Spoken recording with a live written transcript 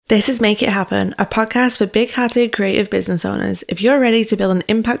This is Make It Happen, a podcast for big-hearted creative business owners. If you're ready to build an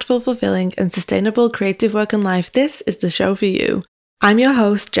impactful, fulfilling, and sustainable creative work and life, this is the show for you. I'm your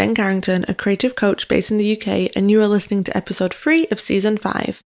host, Jen Carrington, a creative coach based in the UK, and you are listening to episode 3 of season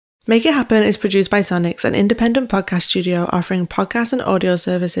 5. Make It Happen is produced by Sonics, an independent podcast studio offering podcast and audio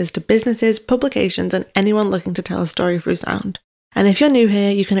services to businesses, publications, and anyone looking to tell a story through sound. And if you're new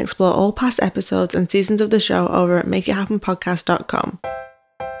here, you can explore all past episodes and seasons of the show over at makeithappenpodcast.com.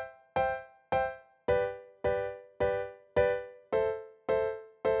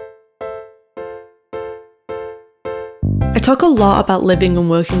 I talk a lot about living and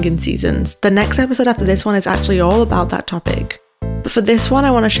working in seasons. The next episode after this one is actually all about that topic. But for this one,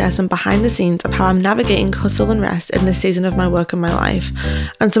 I want to share some behind the scenes of how I'm navigating hustle and rest in this season of my work and my life,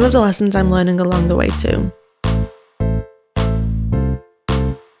 and some of the lessons I'm learning along the way too.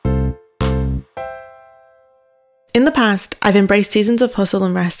 In the past, I've embraced seasons of hustle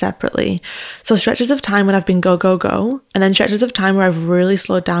and rest separately. So stretches of time when I've been go, go, go, and then stretches of time where I've really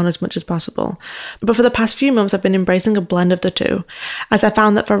slowed down as much as possible. But for the past few months, I've been embracing a blend of the two, as I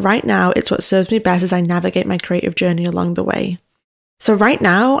found that for right now, it's what serves me best as I navigate my creative journey along the way. So right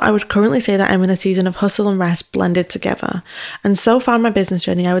now, I would currently say that I'm in a season of hustle and rest blended together. And so far in my business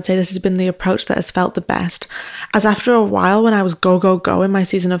journey, I would say this has been the approach that has felt the best. As after a while, when I was go, go, go in my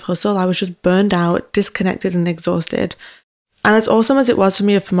season of hustle, I was just burned out, disconnected and exhausted. And as awesome as it was for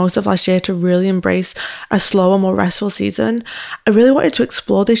me for most of last year to really embrace a slower, more restful season, I really wanted to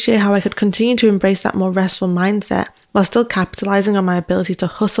explore this year how I could continue to embrace that more restful mindset while still capitalizing on my ability to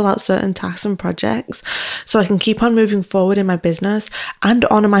hustle out certain tasks and projects so I can keep on moving forward in my business and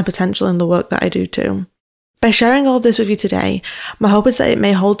honor my potential in the work that I do too. By sharing all of this with you today, my hope is that it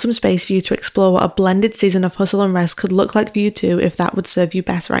may hold some space for you to explore what a blended season of hustle and rest could look like for you too if that would serve you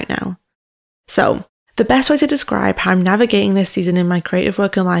best right now. So, the best way to describe how I'm navigating this season in my creative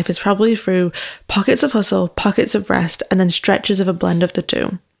work and life is probably through pockets of hustle, pockets of rest, and then stretches of a blend of the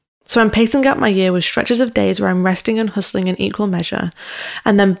two. So I'm pacing out my year with stretches of days where I'm resting and hustling in equal measure,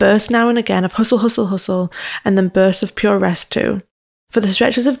 and then bursts now and again of hustle, hustle, hustle, and then bursts of pure rest too. For the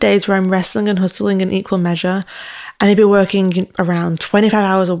stretches of days where I'm wrestling and hustling in equal measure, I may be working around 25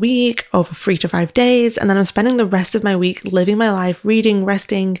 hours a week over 3 to 5 days, and then I'm spending the rest of my week living my life, reading,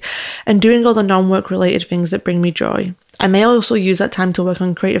 resting, and doing all the non-work related things that bring me joy. I may also use that time to work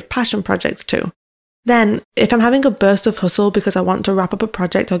on creative passion projects too. Then, if I'm having a burst of hustle because I want to wrap up a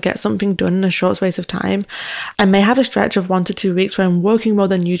project or get something done in a short space of time, I may have a stretch of 1 to 2 weeks where I'm working more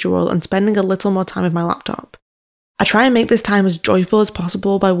than usual and spending a little more time with my laptop. I try and make this time as joyful as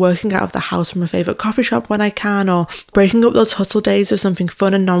possible by working out of the house from a favourite coffee shop when I can, or breaking up those hustle days with something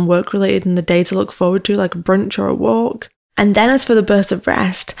fun and non-work related in the day to look forward to, like a brunch or a walk. And then as for the burst of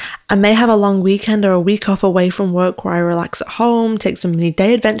rest, I may have a long weekend or a week off away from work where I relax at home, take some mini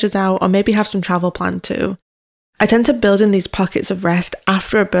day adventures out, or maybe have some travel planned too. I tend to build in these pockets of rest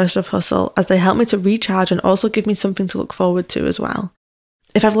after a burst of hustle as they help me to recharge and also give me something to look forward to as well.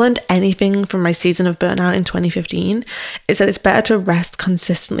 If I've learned anything from my season of burnout in 2015, it's that it's better to rest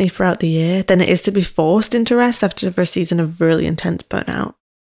consistently throughout the year than it is to be forced into rest after a season of really intense burnout.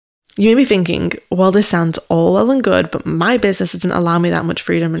 You may be thinking, well, this sounds all well and good, but my business doesn't allow me that much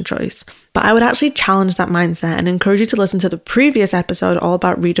freedom and choice. But I would actually challenge that mindset and encourage you to listen to the previous episode all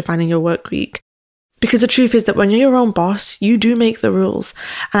about redefining your work week. Because the truth is that when you're your own boss, you do make the rules.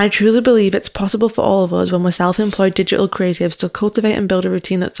 And I truly believe it's possible for all of us when we're self-employed digital creatives to cultivate and build a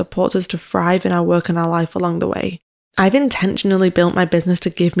routine that supports us to thrive in our work and our life along the way. I've intentionally built my business to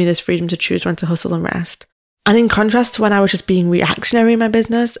give me this freedom to choose when to hustle and rest. And in contrast to when I was just being reactionary in my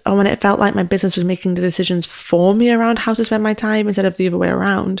business, or when it felt like my business was making the decisions for me around how to spend my time instead of the other way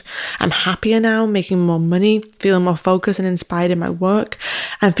around, I'm happier now, making more money, feeling more focused and inspired in my work,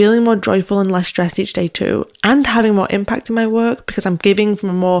 and feeling more joyful and less stressed each day too, and having more impact in my work because I'm giving from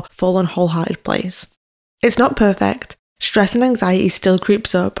a more full and wholehearted place. It's not perfect. Stress and anxiety still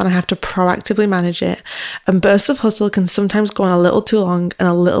creeps up and I have to proactively manage it, and bursts of hustle can sometimes go on a little too long and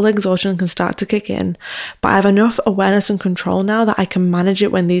a little exhaustion can start to kick in, but I have enough awareness and control now that I can manage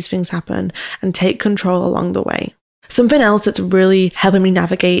it when these things happen and take control along the way. Something else that's really helping me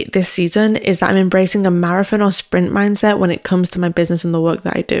navigate this season is that I'm embracing a marathon or sprint mindset when it comes to my business and the work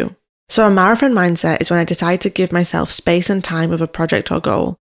that I do. So a marathon mindset is when I decide to give myself space and time with a project or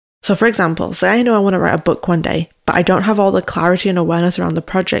goal. So for example, say I know I want to write a book one day, but I don't have all the clarity and awareness around the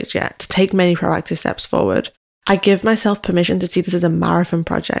project yet to take many proactive steps forward. I give myself permission to see this as a marathon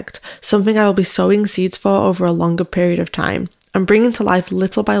project, something I will be sowing seeds for over a longer period of time, and bringing to life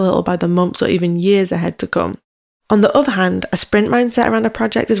little by the months or even years ahead to come. On the other hand, a sprint mindset around a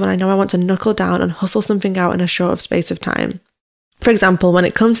project is when I know I want to knuckle down and hustle something out in a short space of time. For example, when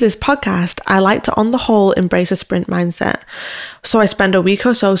it comes to this podcast, I like to, on the whole, embrace a sprint mindset. So I spend a week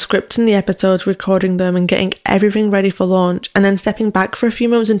or so scripting the episodes, recording them, and getting everything ready for launch, and then stepping back for a few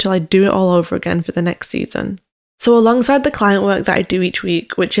months until I do it all over again for the next season. So alongside the client work that I do each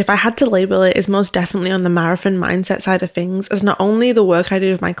week, which if I had to label it is most definitely on the marathon mindset side of things, as not only the work I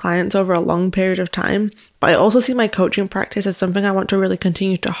do with my clients over a long period of time, but I also see my coaching practice as something I want to really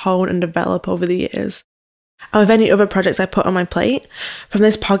continue to hone and develop over the years. And with any other projects I put on my plate, from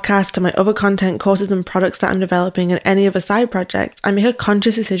this podcast to my other content, courses and products that I'm developing and any other side projects, I make a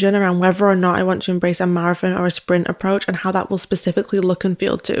conscious decision around whether or not I want to embrace a marathon or a sprint approach and how that will specifically look and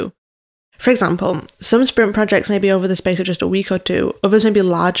feel too. For example, some sprint projects may be over the space of just a week or two, others may be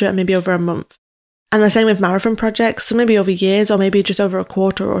larger and maybe over a month. And the same with marathon projects, some may be over years or maybe just over a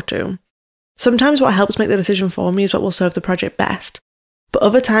quarter or two. Sometimes what helps make the decision for me is what will serve the project best. But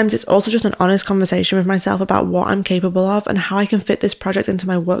other times it's also just an honest conversation with myself about what I'm capable of and how I can fit this project into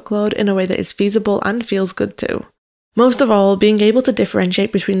my workload in a way that is feasible and feels good too. Most of all, being able to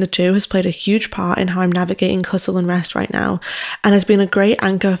differentiate between the two has played a huge part in how I'm navigating hustle and rest right now, and has been a great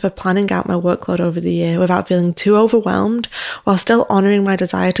anchor for planning out my workload over the year without feeling too overwhelmed, while still honouring my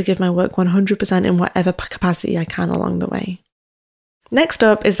desire to give my work 100% in whatever capacity I can along the way. Next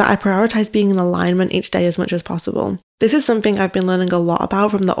up is that I prioritise being in alignment each day as much as possible. This is something I've been learning a lot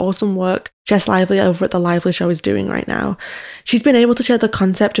about from the awesome work Jess Lively over at The Lively Show is doing right now. She's been able to share the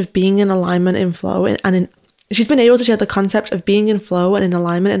concept of being in alignment in flow She's been able to share the concept of being in flow and in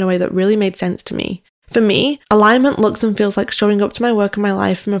alignment in a way that really made sense to me. For me, alignment looks and feels like showing up to my work and my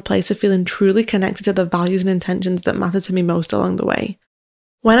life from a place of feeling truly connected to the values and intentions that matter to me most along the way.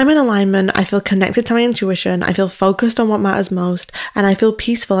 When I'm in alignment, I feel connected to my intuition, I feel focused on what matters most, and I feel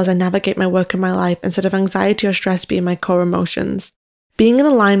peaceful as I navigate my work and my life instead of anxiety or stress being my core emotions. Being in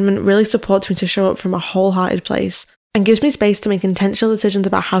alignment really supports me to show up from a wholehearted place and gives me space to make intentional decisions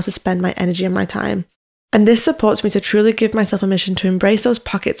about how to spend my energy and my time. And this supports me to truly give myself permission to embrace those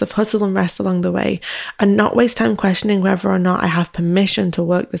pockets of hustle and rest along the way and not waste time questioning whether or not I have permission to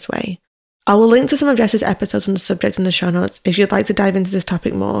work this way. I will link to some of Jess's episodes on the subject in the show notes if you'd like to dive into this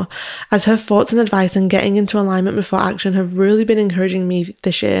topic more, as her thoughts and advice on getting into alignment before action have really been encouraging me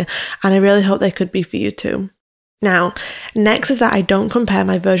this year, and I really hope they could be for you too. Now, next is that I don't compare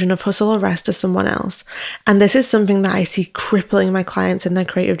my version of hustle or rest to someone else, and this is something that I see crippling my clients in their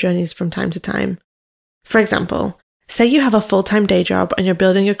creative journeys from time to time. For example, say you have a full-time day job and you're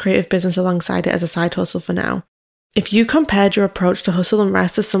building your creative business alongside it as a side hustle for now. If you compared your approach to hustle and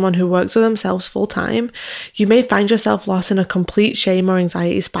rest to someone who works for themselves full-time, you may find yourself lost in a complete shame or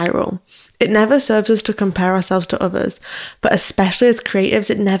anxiety spiral. It never serves us to compare ourselves to others, but especially as creatives,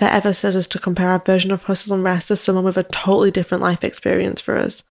 it never ever serves us to compare our version of hustle and rest to someone with a totally different life experience for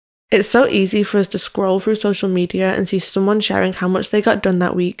us. It's so easy for us to scroll through social media and see someone sharing how much they got done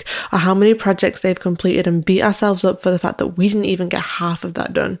that week or how many projects they've completed and beat ourselves up for the fact that we didn't even get half of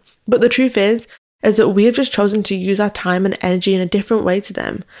that done. But the truth is that we have just chosen to use our time and energy in a different way to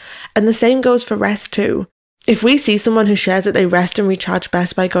them. And the same goes for rest too. If we see someone who shares that they rest and recharge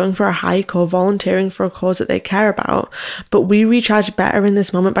best by going for a hike or volunteering for a cause that they care about, but we recharge better in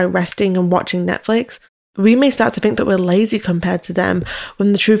this moment by resting and watching Netflix, we may start to think that we're lazy compared to them,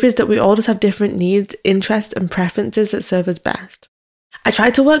 when the truth is that we all just have different needs, interests, and preferences that serve us best. I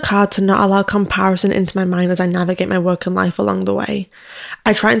try to work hard to not allow comparison into my mind as I navigate my work and life along the way.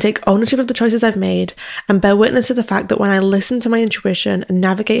 I try and take ownership of the choices I've made and bear witness to the fact that when I listen to my intuition and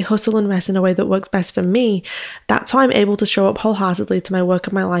navigate hustle and rest in a way that works best for me, that's how I'm able to show up wholeheartedly to my work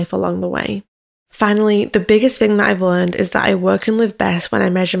and my life along the way. Finally, the biggest thing that I've learned is that I work and live best when I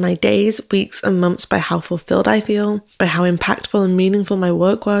measure my days, weeks, and months by how fulfilled I feel, by how impactful and meaningful my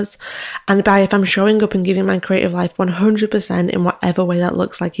work was, and by if I'm showing up and giving my creative life 100% in whatever way that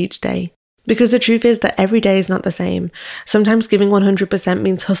looks like each day. Because the truth is that every day is not the same. Sometimes giving 100%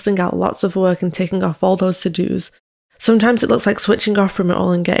 means hustling out lots of work and ticking off all those to-dos. Sometimes it looks like switching off from it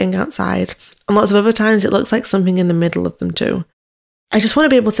all and getting outside, and lots of other times it looks like something in the middle of them too. I just want to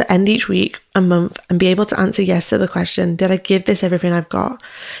be able to end each week, a month, and be able to answer yes to the question, did I give this everything I've got?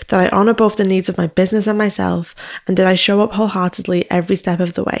 Did I honour both the needs of my business and myself? And did I show up wholeheartedly every step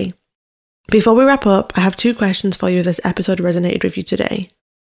of the way? Before we wrap up, I have 2 questions for you if this episode resonated with you today.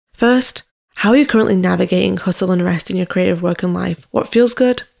 First, how are you currently navigating hustle and rest in your creative work and life? What feels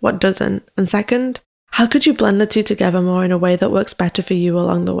good? What doesn't? And second, how could you blend the two together more in a way that works better for you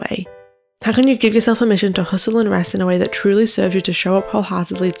along the way? How can you give yourself permission to hustle and rest in a way that truly serves you to show up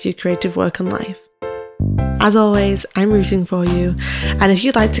wholeheartedly to your creative work and life? As always, I'm rooting for you. And if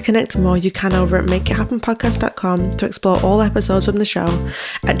you'd like to connect more, you can over at makeithappenpodcast.com to explore all episodes from the show,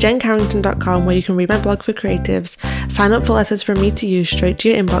 at jencarrington.com where you can read my blog for creatives, sign up for letters from me to you straight to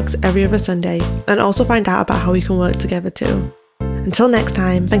your inbox every other Sunday, and also find out about how we can work together too. Until next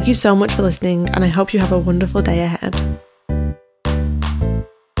time, thank you so much for listening, and I hope you have a wonderful day ahead.